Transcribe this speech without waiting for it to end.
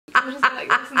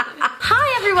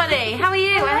everybody. How are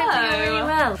you? Hello. I hope you're really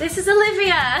well. This is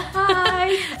Olivia.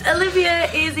 Hi. Olivia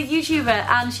is a YouTuber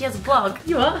and she has a blog.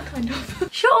 You are? Kind of.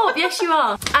 Shut up, yes you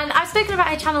are. And I've spoken about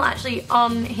her channel actually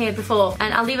on here before,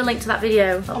 and I'll leave a link to that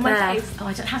video On my face. Oh,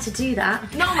 I don't have to do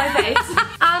that. Not on my face.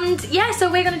 And yeah, so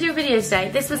we're going to do a video today.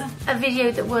 This was a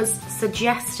video that was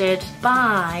suggested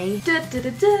by...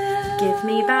 Give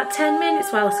me about 10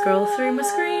 minutes while I scroll through my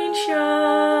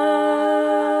screenshot.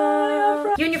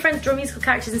 You and your friends draw musical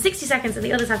characters in 60 seconds and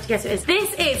the others have to guess who it is.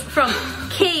 This is from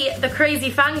Key, the crazy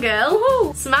fangirl.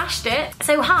 Woohoo! Smashed it.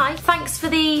 So hi, thanks for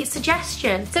the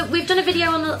suggestion. So we've done a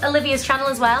video on Olivia's channel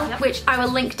as well, which I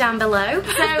will link down below.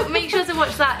 So make sure to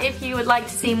watch that if you would like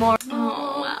to see more.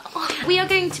 Oh, wow. We are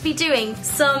going to be doing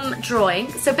some drawing.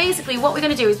 So basically what we're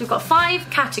going to do is we've got 5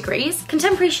 categories.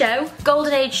 Contemporary show,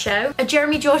 Golden Age show, a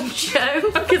Jeremy Jordan show,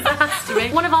 because that has to be,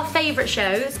 one of our favourite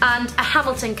shows, and a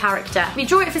Hamilton character. We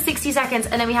draw it for 60 seconds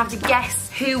and then we have to guess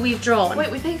who we've drawn.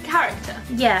 Wait, we pick a character?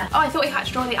 Yeah. Oh, I thought we had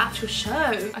to draw the actual show.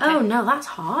 Okay. Oh no, that's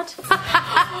hard.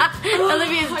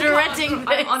 Olivia's dreading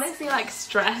this. I'm honestly like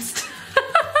stressed.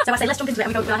 So I say let's jump into it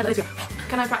and we go ahead of this.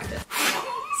 Can I practice?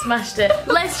 Smashed it.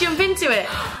 Let's jump into it.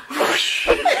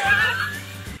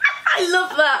 I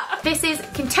love that. This is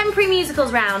contemporary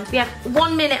musicals round. We have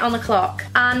 1 minute on the clock.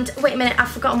 And wait a minute, I've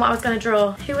forgotten what I was going to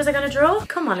draw. Who was I going to draw?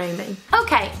 Come on, Amy.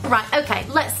 Okay, right, okay.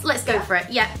 Let's go for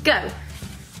it. Yeah, go.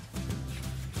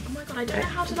 Oh my god, I don't know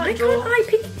how to like draw.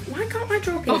 Why can't I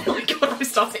draw people? Oh my god, I'm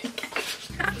starting.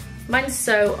 Mine's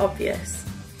so obvious.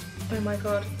 Oh my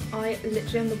god, I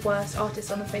literally am the worst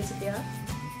artist on the face of the earth.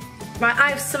 Right,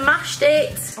 I've smashed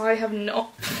it. I have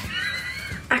not.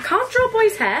 I can't draw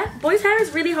boys' hair. Boys' hair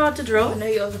is really hard to draw. I know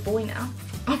you're a boy now.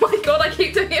 Oh my god, I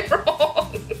keep doing it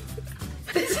wrong.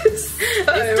 This is so...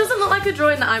 This doesn't look like a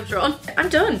drawing that I've drawn. I'm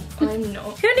done. I'm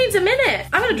not. Who needs a minute?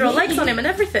 I'm gonna draw legs on him and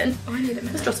everything. Oh, I need a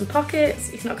minute. Let's draw some pockets.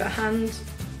 He's not got a hand.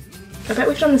 I bet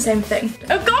we've done the same thing.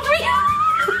 Oh god, we...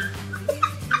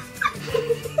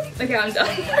 Okay, I'm done.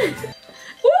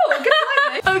 Ooh, good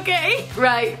timing. Okay,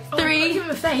 right. Oh, 3, give him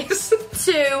a face.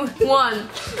 2, 1.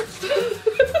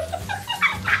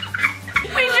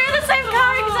 We drew the same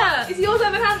character! Is yours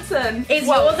Evan Hansen? Is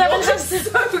yours Evan Hansen?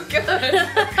 So good!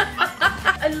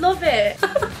 I love it.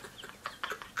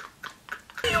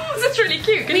 Yours is really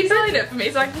cute. Can you sign it for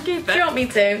me so I can keep it? Do you want me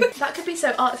to? That could be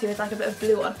so artsy with like a bit of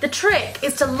blue on. The trick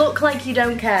is to look like you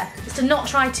don't care. Is to not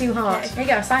try too hard. Okay. There you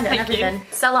go, I signed it and Thank everything.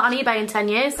 Sell it on eBay in 10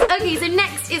 years. Okay, so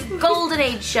next is Golden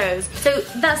Age shows. So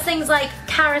that's things like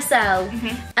Carousel.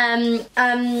 Why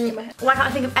can't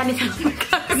I think of anything like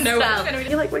Carousel? No,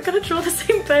 You're like, we're gonna draw the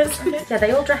same person. Yeah,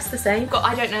 they all dress the same. God,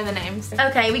 I don't know the names.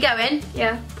 Okay, we go in.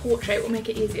 Yeah, portrait will make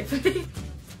it easier for me.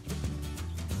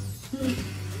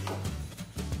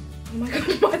 Oh my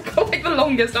god, mine's got like the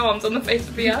longest arms on the face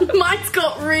of the earth. Mine's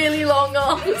got really long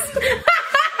arms.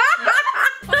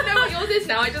 I know what yours is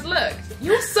now, I just looked.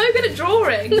 You're so good at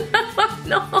drawing. No, I'm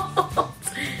not.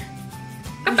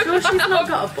 I'm sure she's not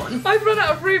got a bun. I've run out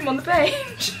of room on the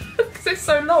page because it's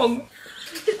so long.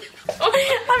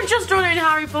 I've just drawn in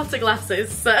Harry Potter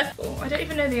glasses, so. Oh, I don't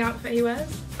even know the outfit he wears.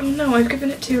 Oh no, I've given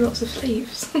it 2 lots of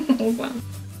sleeves. Oh wow.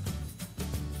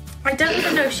 I don't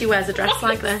even know if she wears a dress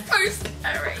like this. So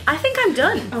scary. I think I'm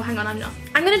done. Oh, hang on, I'm not.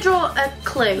 I'm gonna draw a Oh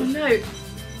clue. no,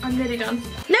 I'm nearly done.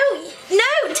 No,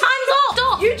 time's up.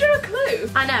 Stop. You drew a clue.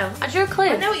 I know, I drew a clue.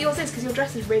 I know what yours is because your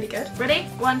dress is really good. Ready?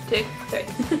 1, 2, 3.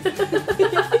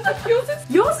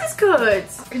 Yours is good.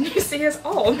 Can you see his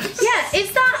arms? Yeah,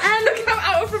 is that, Look how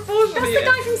out of proportion that's he the is.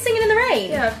 guy from Singing in the Rain?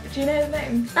 Yeah, do you know his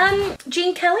name?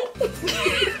 Gene Kelly?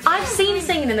 I've seen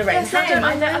Singing in the Rain, so I don't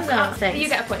know that thing. You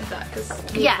get a point for that because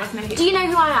Yeah. Do you know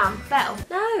who I am? Belle.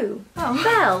 No. Oh.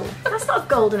 Belle. That's not a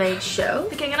Golden Age show.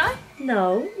 The King and I?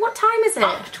 No. What time is it?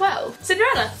 Up 12.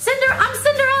 Cinderella. I'm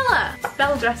Cinderella.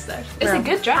 Belle dress though. It's Well, a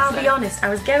good dress. I'll be honest, I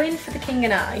was going for the King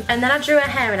and I, and then I drew her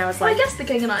hair and I was Well, I like, guess the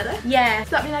King and I though. yeah. Does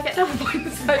that mean I get double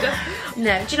points?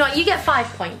 No. Do you know what? You get 5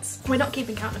 points. We're not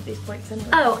keeping count of these points anyway.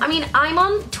 Oh, I mean, I'm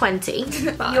on 20.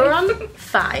 5. You're on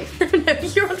 5. No,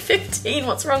 you're on 15.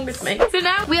 What's wrong with me? So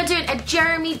now we are doing a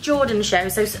Jeremy Jordan show.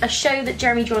 So a show that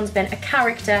Jeremy Jordan's been a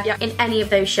character in any of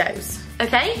those shows.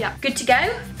 Okay? Yeah. Good to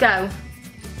go? Go.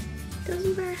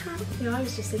 Doesn't very happy. Yeah, I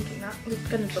was just thinking that. We're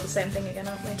going to draw the same thing again,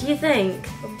 aren't we? Do you think?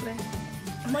 Probably.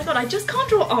 Oh my god, I just can't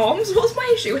draw arms. What's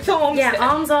my issue with arms? Yeah, here?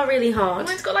 arms are really hard.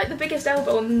 Mine's got like the biggest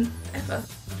elbow on ever.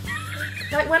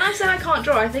 Like when I said I can't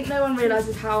draw, I think no one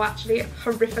realises how actually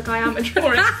horrific I am at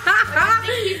drawing. I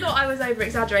think you thought I was over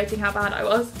exaggerating how bad I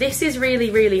was. This is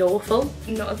really, really awful.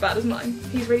 Not as bad as mine.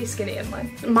 He's really skinny in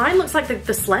mine. Mine looks like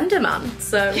the Slender Man,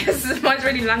 so. Yes, mine's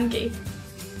really lanky.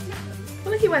 I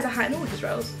feel like he wears a hat in all his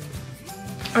roles.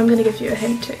 I'm gonna give you a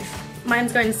hint too.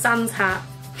 Mine's going sans hat.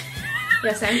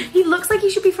 Yeah, same. He looks like he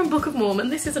should be from Book of Mormon.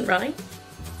 This isn't right.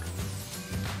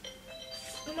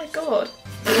 Oh my god.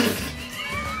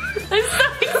 I'm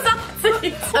so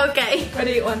excited. Okay.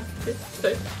 Ready? 1, 2,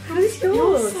 3. How is You're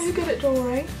yours? so good at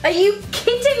drawing. Are you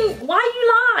kidding? Why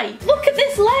you lie? Look at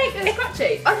this leg. It's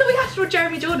scratchy. I thought we had to draw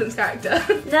Jeremy Jordan's character.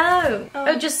 No.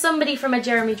 Oh, just somebody from a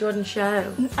Jeremy Jordan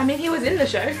show. I mean, he was in the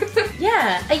show.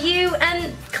 Yeah. Are you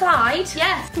and Clyde?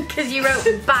 Yes. Because you wrote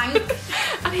bank.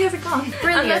 And he has a gun.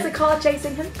 Brilliant. And there's a car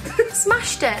chasing him.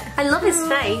 Smashed it. I love his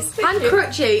face. Thank I'm you.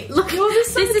 crutchy. Look, Yours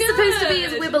is so this is supposed to be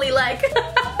good. his wibbly leg.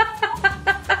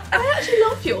 I actually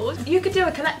love yours. You could do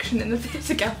a collection in the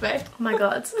theatre cafe. Oh my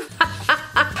god.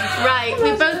 Right,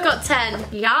 we both got 10.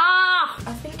 Yeah.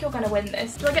 I think you're going to win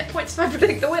this. Do I get points if I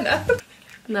predict the winner?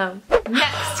 No.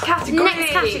 Next category.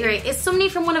 Next category is somebody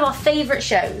from one of our favourite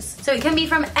shows. So it can be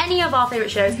from any of our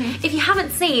favourite shows. If you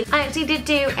haven't seen, I actually did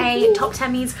do a top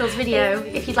 10 musicals video.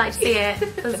 If you'd like to see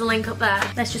it, there's a link up there.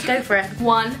 Let's just go for it.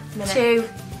 1, 2,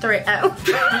 3.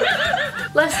 Oh.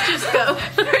 Let's just go.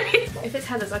 If it's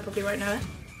Heather's, I probably won't know it.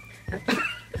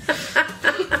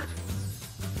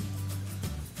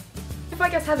 If I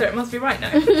guess Heather, it must be right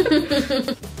now.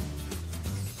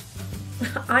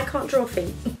 I can't draw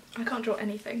feet. I can't draw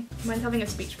anything. Mine's having a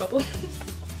speech bubble.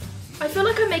 I feel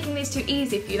like I'm making these too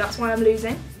easy for you, that's why I'm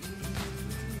losing.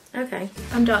 Okay.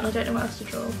 I'm done, I don't know what else to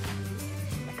draw.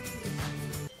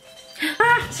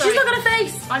 Ah, Sorry. she's not got a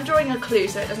face. I'm drawing a clue,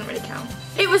 so it doesn't really count.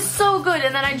 It was so good,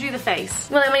 and then I drew the face.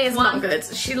 Well, I mean, it's not good.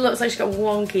 She looks like she's got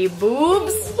wonky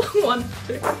boobs. 1,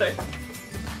 2, 3.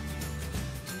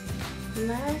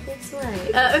 No, this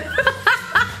way.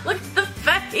 Look at the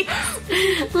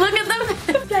face. Look at the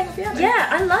Playing a piano. Yeah,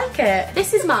 I like it.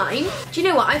 This is mine. Do you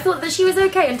know what? I thought that she was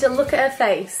okay until look at her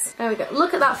face. There we go.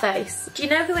 Look at that face. Do you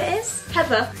know who it is?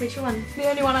 Heather. Which one? The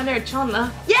only one I know is Chandler.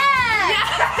 Yeah!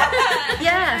 I know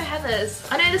Yeah. Heather's.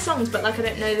 I know the songs, but like I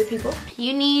don't know the people.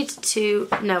 You need to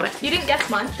know it. You didn't guess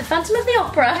mine. The Phantom of the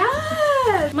Opera.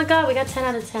 Yeah. Oh my god, we got 10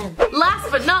 out of 10. Last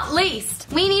but not least,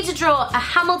 we need to draw a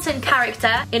Hamilton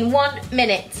character in 1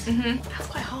 minute. That's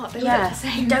quite hard. They all look the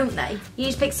same. Don't they? You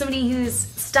need to pick somebody who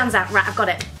stands out. Right, I've got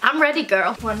it. I'm ready,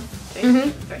 girl. 1, 2,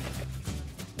 3.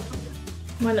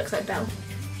 Mine looks like Belle.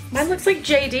 Mine looks like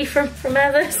JD from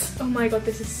Heathers. Oh my god,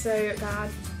 this is so bad.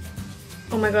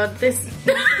 Oh my god, this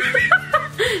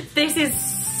this is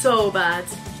so bad.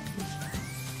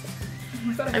 Oh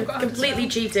my god, I I'm forgot how to completely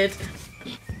spell. cheated.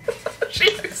 She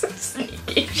looks so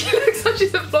sneaky. She looks like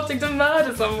she's plotting to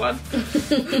murder someone.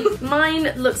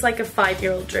 Mine looks like a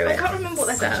 5-year-old drew it. I can't remember what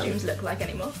their so- costumes look like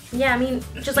anymore. Yeah, I mean,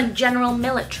 just like general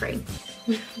military.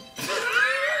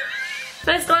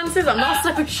 First glances, I'm not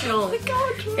so sure. I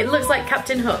can't draw. It looks like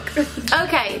Captain Hook.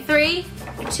 Okay, 3,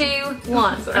 2,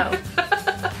 1.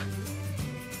 Oh.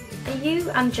 Are you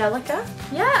Angelica?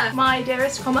 Yeah. My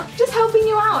dearest comma. Just helping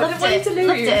you out. I don't want you to lose.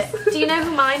 Loved it. Do you know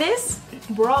who mine is?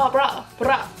 Bra, bra,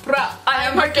 bra, bra. I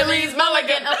am Hercules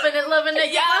Mulligan. Up in it, loving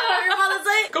it. Yeah, your mother's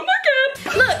it. Come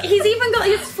again. Look, he's even got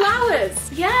his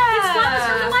flowers. Yeah. His flowers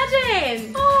from the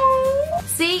wedding. Oh.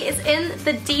 See, it's in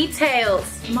the details.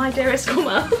 My dearest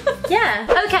comma. Yeah.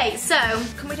 Okay, so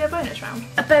Can we do a bonus round?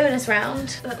 a bonus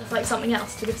round. That's like something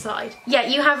else to decide. Yeah,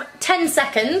 you have 10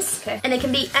 seconds. Okay. And it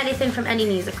can be anything from any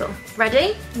musical.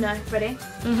 Ready? No. Ready?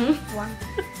 1,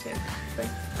 2, 3.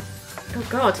 Oh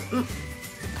God.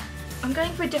 I'm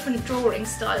going for a different drawing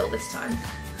style this time.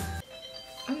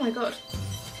 Oh my god.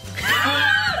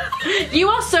 You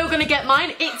are so gonna get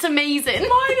mine. It's amazing.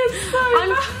 Mine is so I'm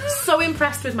bad. so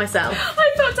impressed with myself.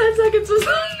 I thought 10 seconds was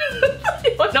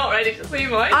You're not ready to see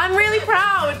mine. I'm really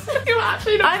proud. You're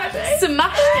actually not I've ready.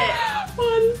 smashed it.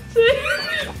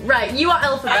 1, 2. Right, you are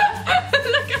alphabet.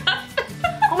 Look at that.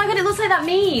 Oh my god, it looks like that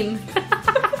meme.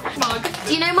 Mug.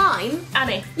 Do you know mine?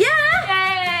 Annie. Yeah!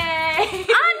 Yay!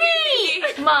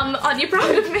 Annie! Mum, aren't you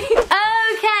proud of me?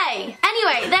 Okay.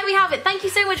 Anyway, there we have it. Thank you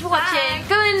so much for watching. Thanks.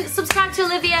 Go and subscribe to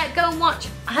Olivia. Go and watch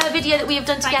her video that we have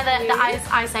done together you. that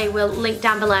I say will link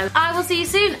down below. I will see you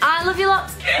soon. I love you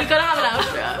lots. You've got to have an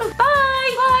outro. Bye.